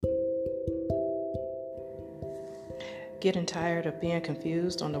Getting tired of being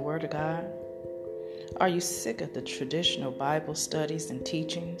confused on the Word of God? Are you sick of the traditional Bible studies and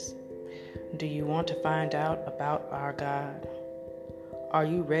teachings? Do you want to find out about our God? Are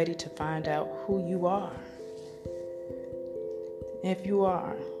you ready to find out who you are? If you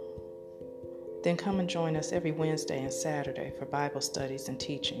are, then come and join us every Wednesday and Saturday for Bible studies and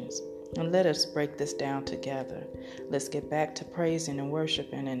teachings. And let us break this down together. Let's get back to praising and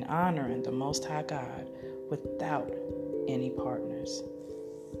worshiping and honoring the Most High God without any partners.